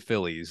well for the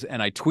Phillies.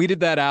 And I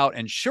tweeted that out.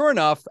 And sure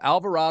enough,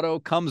 Alvarado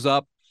comes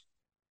up,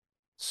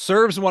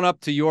 serves one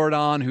up to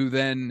Yordan, who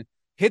then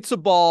hits a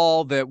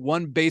ball that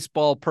one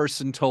baseball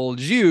person told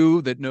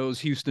you that knows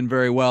Houston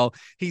very well.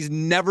 He's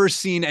never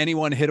seen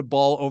anyone hit a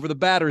ball over the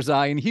batter's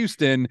eye in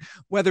Houston,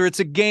 whether it's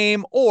a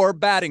game or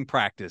batting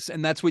practice.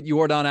 And that's what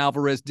Yordan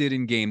Alvarez did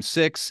in Game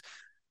 6.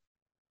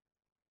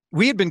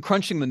 We had been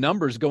crunching the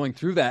numbers going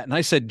through that. And I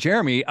said,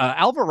 Jeremy,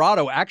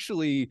 Alvarado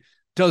actually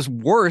does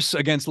worse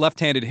against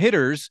left-handed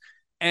hitters.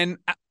 And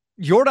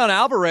Yordan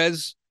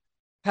Alvarez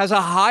has a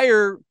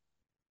higher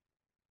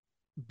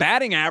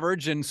batting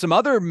average and some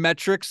other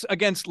metrics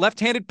against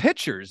left-handed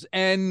pitchers.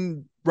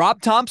 And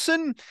Rob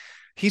Thompson,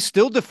 he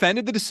still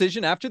defended the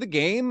decision after the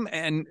game.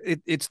 And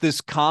it's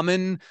this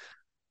common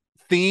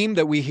theme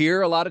that we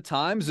hear a lot of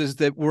times, is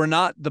that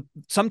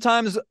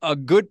sometimes a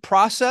good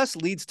process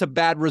leads to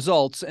bad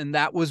results. And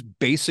that was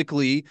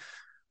basically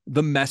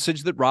the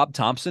message that Rob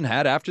Thompson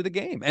had after the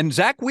game. And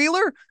Zach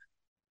Wheeler,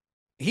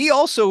 he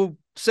also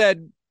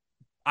said,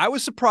 I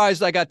was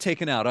surprised I got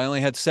taken out. I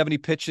only had 70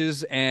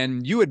 pitches.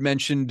 And you had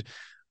mentioned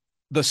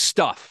the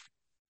stuff.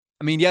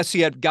 I mean, yes,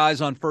 he had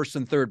guys on first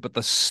and third, but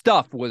the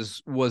stuff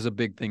was a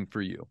big thing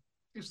for you.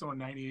 He's throwing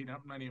 98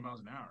 miles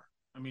an hour.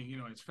 I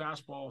mean, it's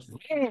fastballs.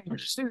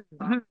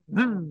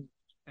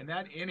 And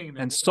that inning.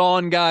 And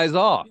sawing guys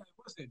off. Yeah,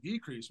 it wasn't a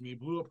decrease. I mean, he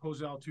blew up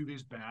Jose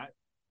Altuve's bat.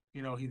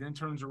 He then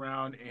turns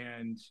around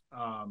and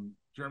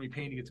Jeremy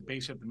Payne gets a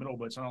base hit the middle,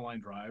 but it's on a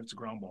line drive. It's a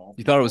ground ball.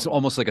 You thought it was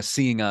almost like a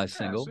seeing eye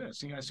single. Yeah,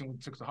 seeing eye single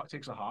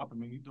takes a hop. I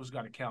mean, those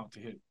got to count to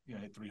hit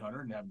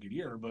 300 and have a good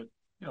year. But,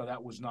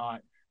 that was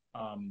not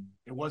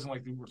it wasn't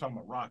like we were talking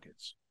about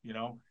Rockets,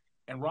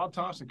 And Rob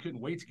Thompson couldn't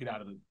wait to get out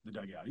of the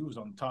dugout. He was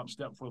on the top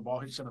step before the ball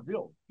hit center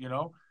field,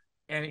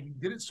 And he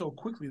did it so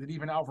quickly that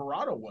even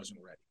Alvarado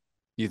wasn't ready.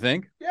 You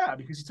think? Yeah,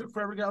 because he took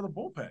forever to get out of the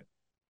bullpen.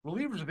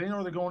 Relievers, if they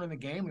know they're going in the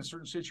game in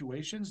certain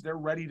situations, they're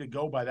ready to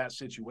go by that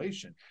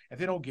situation. If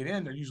they don't get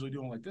in, they're usually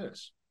doing like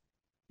this.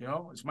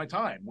 It's my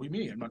time.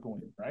 I'm not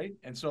going in, right?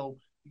 And so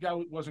the guy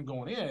wasn't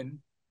going in.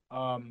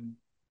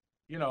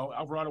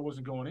 Alvarado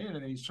wasn't going in, and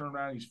then he's turned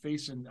around and he's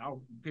facing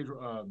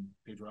Pedro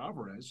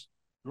Alvarez,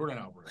 Yordan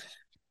Alvarez.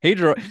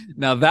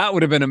 Now that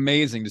would have been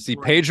amazing to see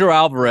Pedro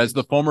Alvarez,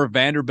 the former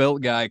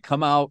Vanderbilt guy,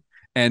 come out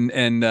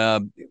and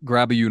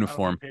grab a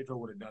uniform. Pedro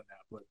would have done that,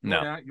 but no.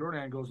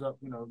 Yordan goes up,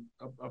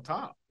 up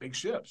top, big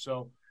ship.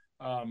 So,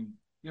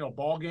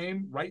 ball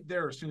game right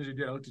there. As soon as he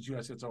did, I looked at you.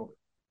 I said, "It's over."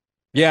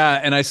 Yeah,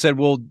 and I said,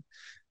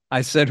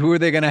 who are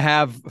they going to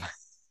have?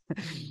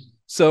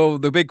 So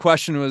the big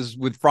question was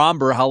with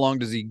Fromber, how long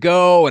does he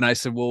go? And I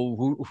said,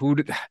 well, who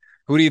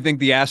do you think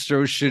the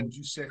Astros should?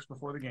 6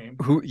 before the game.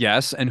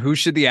 And who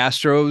should the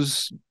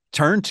Astros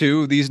turn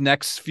to these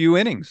next few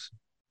innings?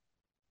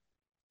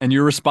 And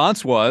your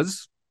response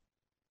was,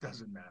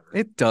 doesn't matter.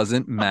 It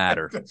doesn't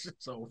matter.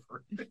 It's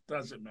over. It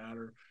doesn't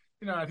matter.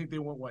 I think they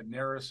went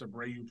Neris,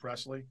 Abreu,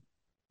 Presley.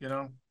 Good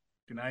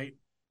night.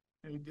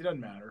 It doesn't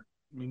matter.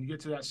 I mean, you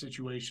get to that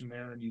situation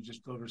there and you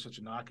just deliver such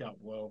a knockout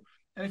blow.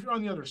 And if you're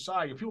on the other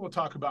side, if people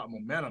talk about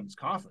momentum, it's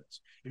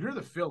confidence. If you're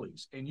the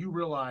Phillies and you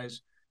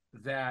realize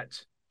that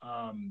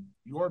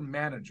your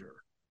manager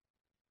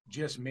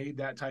just made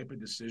that type of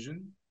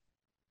decision,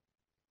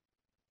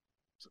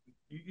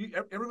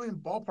 everyone in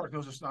the ballpark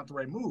knows it's not the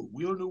right move.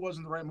 Wheeler knew it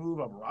wasn't the right move.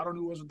 Alvarado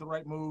knew it wasn't the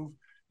right move.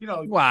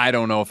 Well, I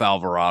don't know if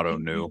Alvarado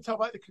knew. You can tell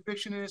by the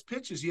conviction in his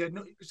pitches. He had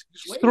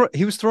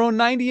he was throwing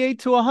 98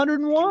 to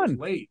 101. He was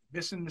late,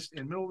 missing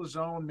in the middle of the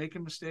zone,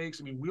 making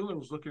mistakes. I mean, Wheeler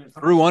was looking at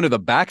threw under the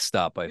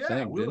backstop. I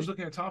think Wheeler was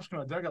looking at Thompson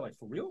on the dugout like,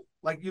 for real?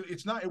 Like,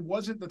 it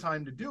wasn't the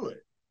time to do it.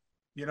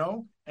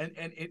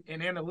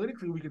 And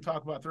analytically, we can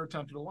talk about third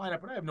time to the lineup,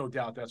 but I have no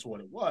doubt that's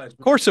what it was. Of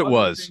course it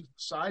was.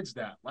 Besides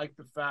that, like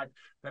the fact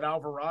that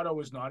Alvarado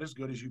is not as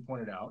good as you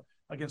pointed out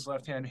against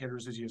left-hand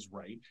hitters as he is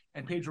right,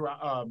 and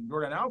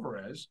Yordan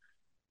Alvarez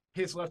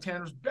hits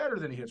left-handers better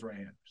than he hits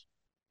right-handers.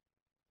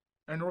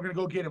 And we're going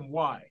to go get him.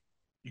 Why?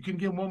 You couldn't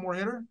get him one more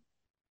hitter?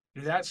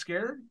 You're that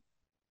scared?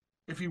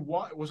 If he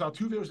was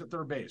Altuve was at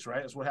third base,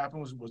 right? That's what happened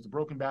was the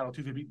broken battle.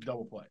 Altuve beat the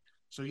double play.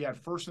 So you had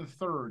first and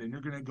third, and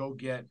you're going to go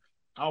get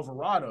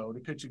Alvarado to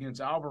pitch against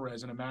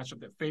Alvarez in a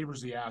matchup that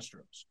favors the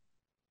Astros.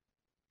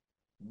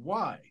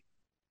 Why?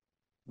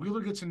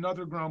 Wheeler gets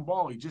another ground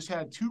ball. He just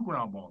had 2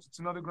 ground balls. It's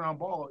another ground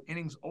ball.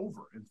 Innings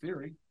over, in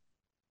theory.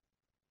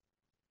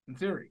 In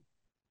theory.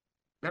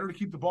 Better to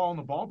keep the ball in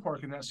the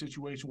ballpark in that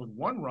situation with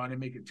 1 run and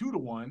make it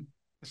 2-1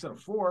 instead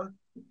of 4.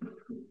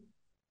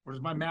 Or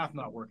does my math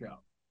not work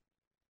out?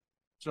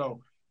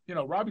 So,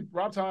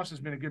 Rob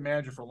Thompson's been a good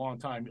manager for a long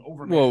time.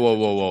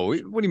 Whoa. What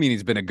do you mean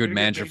he's been a good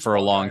manager for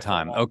a long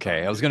time?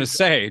 Okay, I was going to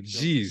say,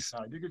 geez.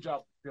 He did a good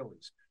job with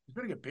Phillies. He's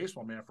been a good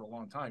baseball man for a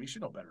long time. He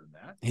should know better than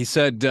that. He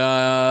said,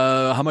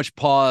 how much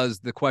pause?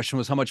 The question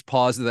was, how much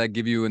pause did that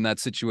give you in that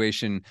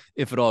situation,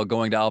 if at all,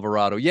 going to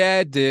Alvarado? Yeah,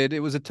 it did. It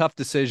was a tough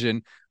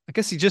decision. I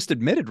guess he just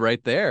admitted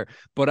right there.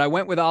 But I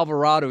went with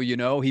Alvarado,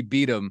 he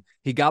beat him.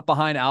 He got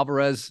behind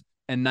Alvarez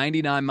and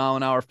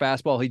 99-mile-an-hour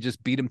fastball. He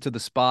just beat him to the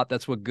spot.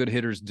 That's what good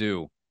hitters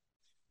do.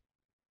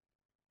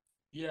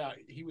 Yeah,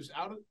 he was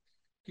out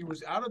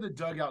of the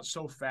dugout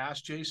so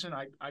fast, Jason.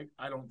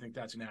 I don't think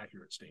that's an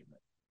accurate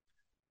statement.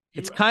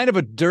 It's kind of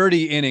a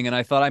dirty inning, and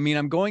I thought,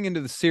 I'm going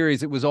into the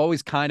series. It was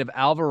always kind of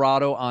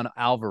Alvarado on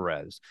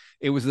Alvarez.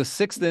 It was the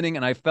 6th inning,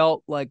 and I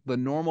felt like the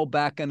normal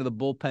back end of the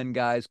bullpen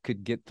guys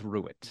could get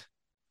through it.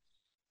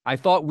 I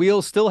thought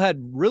Wheels still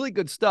had really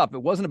good stuff.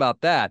 It wasn't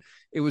about that.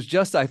 It was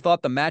just I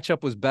thought the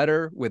matchup was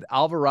better with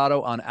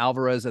Alvarado on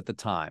Alvarez at the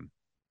time.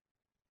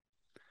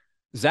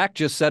 Zach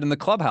just said in the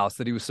clubhouse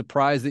that he was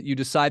surprised that you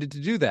decided to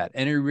do that.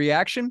 Any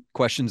reaction?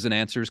 Questions and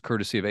answers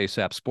courtesy of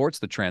ASAP Sports,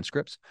 the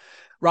transcripts.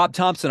 Rob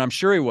Thompson, I'm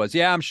sure he was.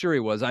 Yeah, I'm sure he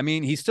was.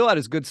 He still had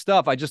his good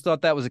stuff. I just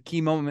thought that was a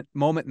key moment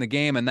in the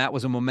game, and that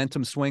was a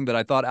momentum swing that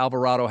I thought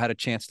Alvarado had a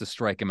chance to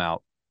strike him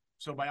out.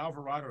 So by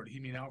Alvarado, did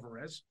he mean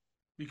Alvarez?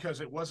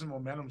 Because it wasn't a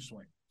momentum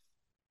swing.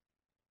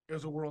 It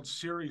was a World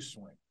Series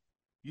swing.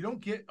 You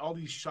don't get all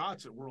these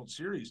shots at World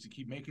Series to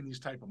keep making these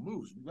type of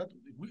moves.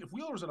 If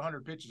Wheeler was at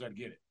 100 pitches, I'd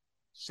get it.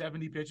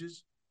 70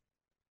 pitches,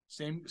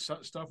 same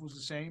stuff was the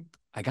same.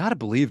 I got to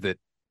believe that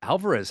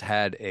Alvarez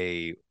had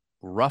a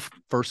rough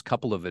first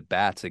couple of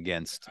at-bats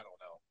against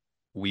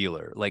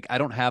Wheeler. Like, I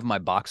don't have my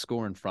box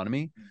score in front of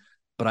me,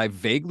 but I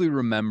vaguely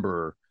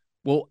remember,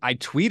 I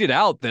tweeted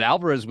out that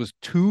Alvarez was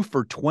 2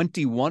 for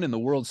 21 in the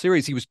World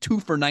Series. He was 2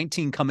 for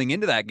 19 coming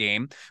into that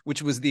game,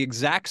 which was the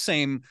exact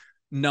same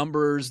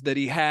numbers that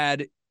he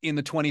had in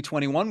the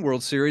 2021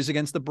 World Series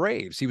against the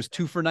Braves. He was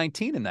 2 for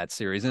 19 in that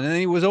series, and then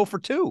he was 0 for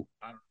 2.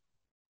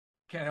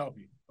 Can't help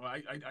you.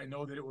 I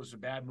know that it was a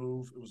bad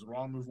move. It was the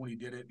wrong move when he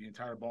did it, the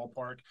entire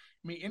ballpark.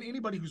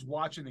 Anybody who's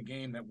watching the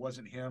game that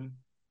wasn't him,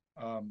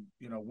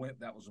 went,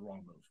 that was the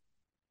wrong move.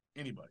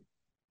 Anybody,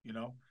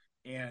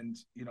 and,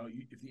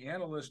 if the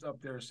analyst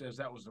up there says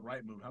that was the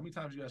right move, how many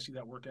times you got to see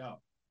that work out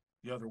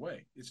the other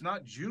way? It's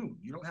not June.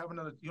 You don't have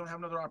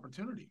another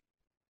opportunity.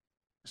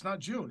 It's not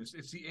June.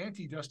 It's the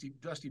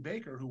anti-Dusty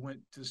Baker who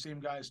went to the same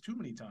guys too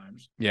many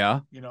times.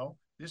 Yeah.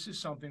 This is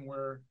something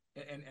where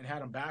and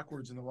had him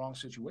backwards in the wrong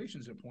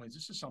situations at points.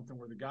 This is something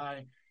where the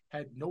guy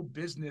had no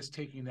business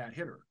taking that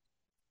hitter.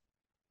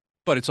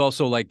 But it's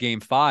also like Game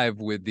 5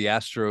 with the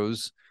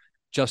Astros,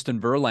 Justin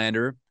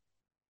Verlander.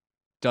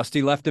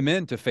 Dusty left him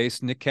in to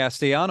face Nick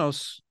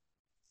Castellanos,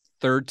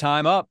 3rd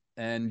time up,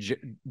 and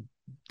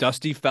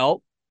Dusty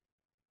felt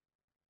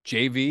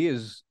JV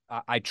is.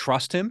 I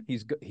trust him.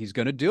 He's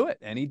going to do it,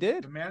 and he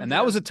did. And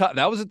that was a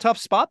tough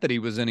spot that he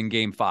was in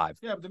Game 5.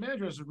 Yeah, but the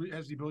manager has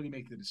the ability to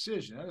make the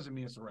decision. That doesn't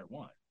mean it's the right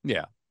one.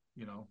 Yeah.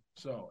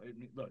 So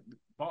look,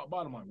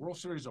 bottom line, World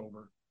Series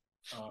over.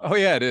 Oh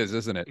yeah, it is,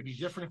 isn't it? It'd be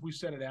different if we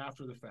said it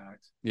after the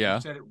fact. Yeah.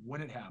 We said it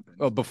when it happened.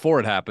 Oh, before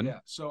it happened. Yeah.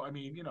 So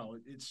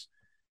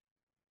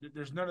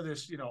there's none of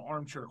this,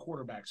 armchair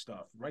quarterback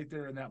stuff. Right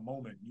there in that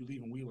moment, you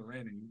leave Wheeler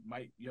in, and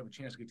you have a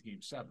chance to get to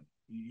Game 7.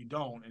 You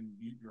don't, and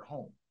you're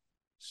home.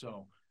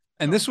 So.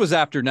 And this was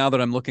after, now that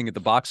I'm looking at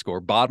the box score,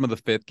 bottom of the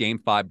 5th, Game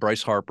 5,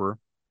 Bryce Harper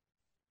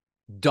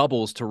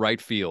doubles to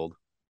right field.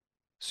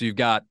 So you've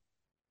got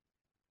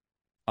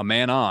a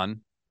man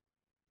on,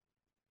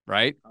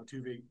 right?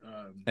 Altuve,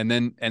 and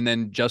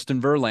then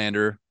Justin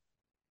Verlander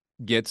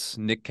gets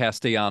Nick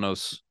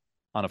Castellanos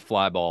on a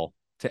fly ball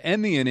to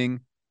end the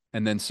inning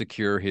and then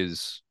secure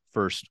his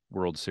first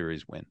World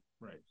Series win.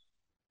 Right.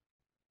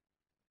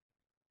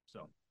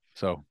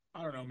 So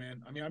I don't know,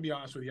 man. I'll be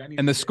honest with you.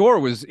 And the score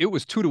was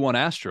 2-1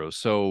 Astros.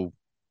 So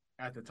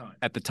at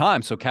the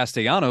time, so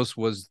Castellanos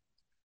was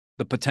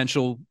the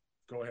potential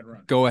go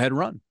ahead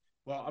run.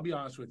 Well, I'll be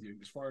honest with you.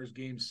 As far as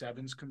Game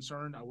 7's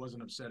concerned, I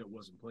wasn't upset it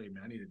wasn't played,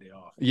 man. I need a day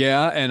off.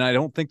 Yeah, and I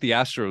don't think the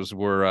Astros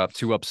were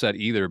too upset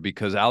either,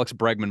 because Alex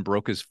Bregman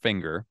broke his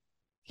finger.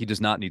 He does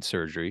not need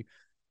surgery.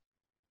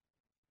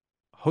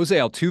 Jose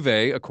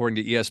Altuve, according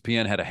to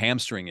ESPN, had a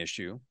hamstring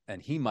issue,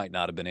 and he might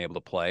not have been able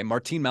to play.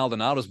 Martin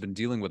Maldonado's been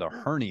dealing with a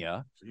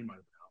hernia. So he might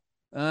have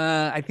been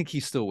out. I think he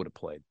still would have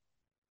played.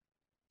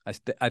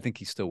 I think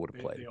he still would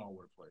have played. They all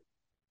would have played.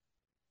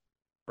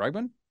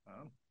 Bregman?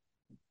 Oh.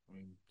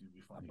 It'd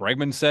be funny.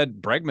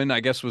 Bregman, I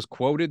guess, was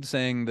quoted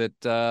saying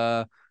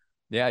that,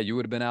 you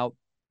would have been out.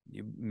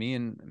 Me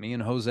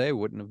and Jose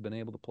wouldn't have been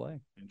able to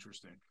play.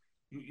 Interesting.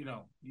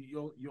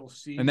 You'll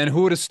see. And then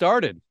who would have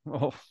started?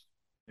 Oh.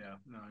 Yeah,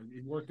 no,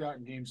 it worked out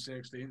in Game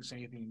 6. They didn't say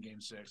anything in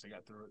Game 6. They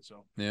got through it.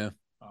 So yeah.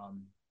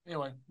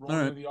 Anyway, rolling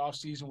right. into the off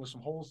season with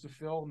some holes to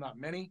fill, not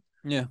many.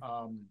 Yeah.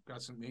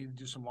 Need to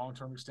do some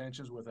long-term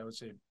extensions with, I would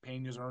say,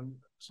 Pena's earned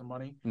some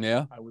money.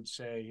 Yeah. I would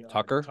say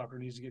Tucker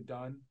needs to get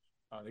done.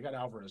 They got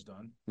Alvarez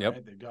done. Yep.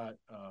 Right? They've got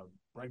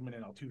Bregman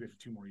and Altuve for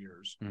 2 more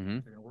years. Mm-hmm.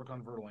 They're going to work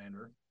on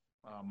Verlander,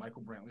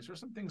 Michael Brantley. So there's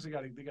some things they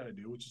got to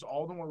do, which is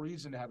all the more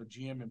reason to have a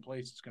GM in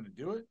place that's going to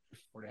do it,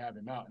 or to have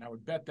him out. And I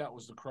would bet that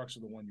was the crux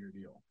of the 1-year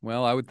deal.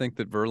 Well, I would think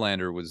that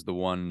Verlander was the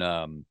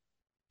one.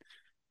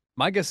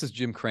 My guess is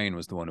Jim Crane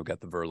was the one who got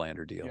the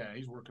Verlander deal. Yeah,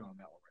 he's working on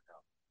that one right now.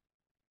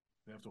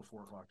 They have till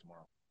 4:00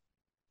 tomorrow.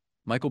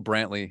 Michael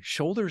Brantley,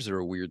 shoulders are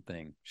a weird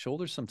thing.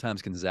 Shoulders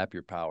sometimes can zap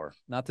your power.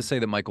 Not to say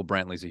that Michael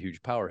Brantley's a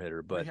huge power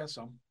hitter, but he has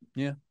some.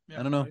 Yeah,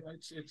 I don't know.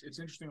 It's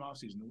interesting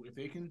offseason. If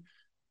they can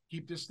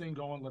keep this thing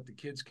going, let the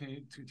kids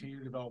continue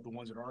to develop the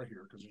ones that are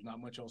here, because there's not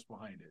much else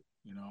behind it.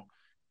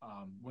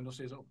 Window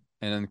stays open.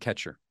 And then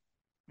catcher.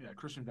 Yeah,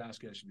 Christian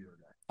Vasquez should be their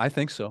guy. I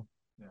think so.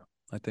 Yeah,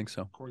 I think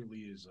so. Corey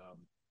Lee is.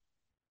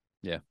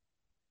 Yeah,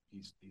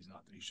 he's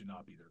not. He should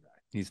not be their guy.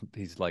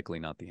 He's likely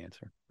not the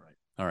answer. Right.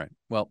 All right.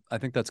 Well, I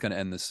think that's going to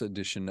end this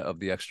edition of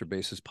the Extra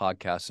Bases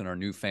podcast in our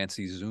new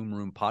fancy Zoom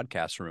room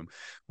podcast room,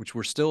 which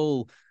we're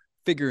still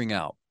figuring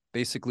out.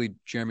 Basically,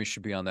 Jeremy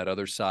should be on that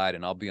other side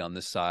and I'll be on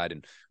this side.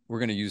 And we're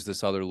going to use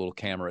this other little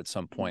camera at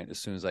some point as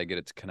soon as I get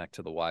it to connect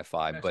to the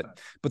Wi-Fi. But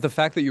the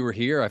fact that you were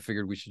here, I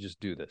figured we should just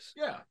do this.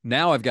 Yeah.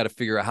 Now I've got to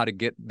figure out how to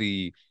get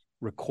the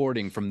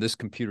recording from this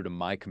computer to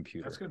my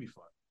computer. That's going to be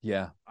fun.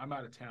 Yeah. I'm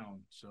out of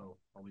town, so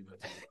I'll leave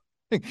that to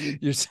you.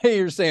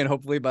 You're saying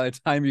hopefully by the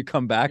time you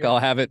come back, yeah.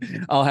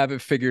 I'll have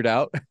it figured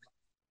out.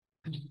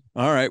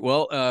 All right.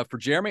 Well, for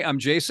Jeremy, I'm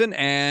Jason.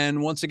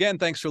 And once again,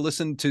 thanks for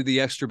listening to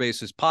the Extra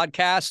Bases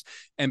podcast.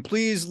 And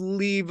please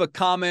leave a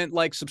comment,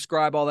 like,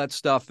 subscribe, all that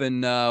stuff.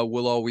 And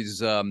we'll always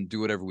do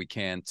whatever we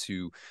can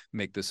to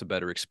make this a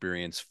better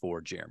experience for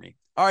Jeremy.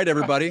 All right,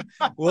 everybody.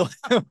 we'll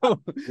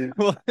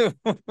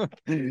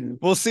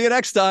see you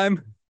next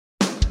time.